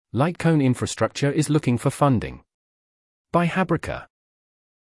Lightcone Infrastructure is looking for funding. By Habryka.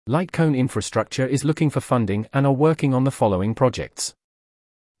 Lightcone Infrastructure is looking for funding and are working on the following projects.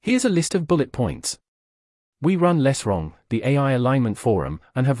 Here's a list of bullet points. We run Less Wrong, the AI alignment forum,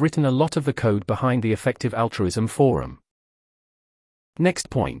 and have written a lot of the code behind the Effective Altruism forum. Next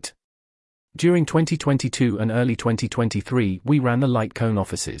point. During 2022 and early 2023 we ran the Lightcone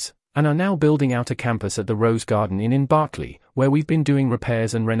offices, and are now building out a campus at the Rose Garden Inn in Berkeley, where we've been doing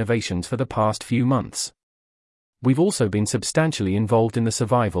repairs and renovations for the past few months. We've also been substantially involved in the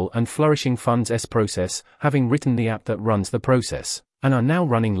Survival and Flourishing Funds process, having written the app that runs the process, and are now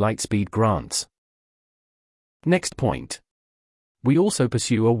running Lightspeed grants. Next point. We also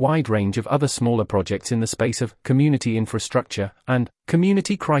pursue a wide range of other smaller projects in the space of community infrastructure and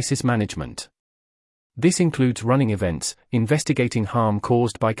community crisis management. This includes running events, investigating harm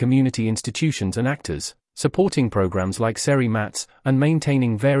caused by community institutions and actors, supporting programs like Seri Mats, and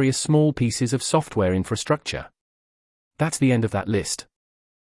maintaining various small pieces of software infrastructure. That's the end of that list.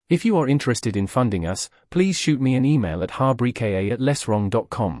 If you are interested in funding us, please shoot me an email at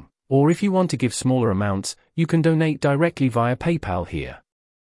habryka@lesswrong.com, or if you want to give smaller amounts, you can donate directly via PayPal here.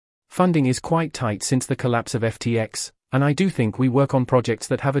 Funding is quite tight since the collapse of FTX, and I do think we work on projects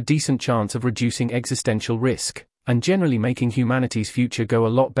that have a decent chance of reducing existential risk, and generally making humanity's future go a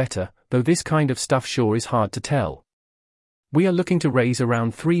lot better, though this kind of stuff sure is hard to tell. We are looking to raise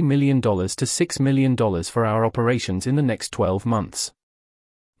around $3 million to $6 million for our operations in the next 12 months.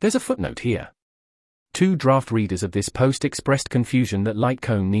 There's a footnote here. 2 draft readers of this post expressed confusion that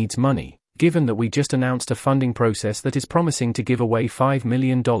Lightcone needs money, given that we just announced a funding process that is promising to give away $5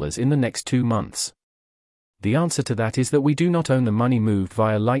 million in the next 2 months. The answer to that is that we do not own the money moved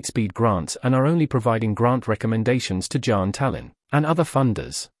via Lightspeed grants and are only providing grant recommendations to Jan Tallinn and other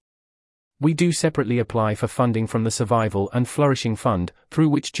funders. We do separately apply for funding from the Survival and Flourishing Fund, through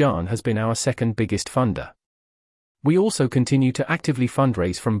which Jan has been our second biggest funder. We also continue to actively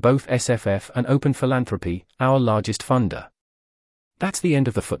fundraise from both SFF and Open Philanthropy, our largest funder. That's the end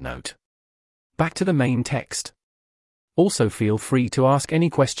of the footnote. Back to the main text. Also feel free to ask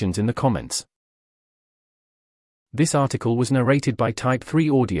any questions in the comments. This article was narrated by Type 3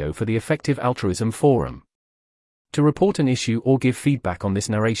 Audio for the Effective Altruism Forum. To report an issue or give feedback on this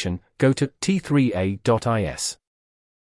narration, go to t3a.is.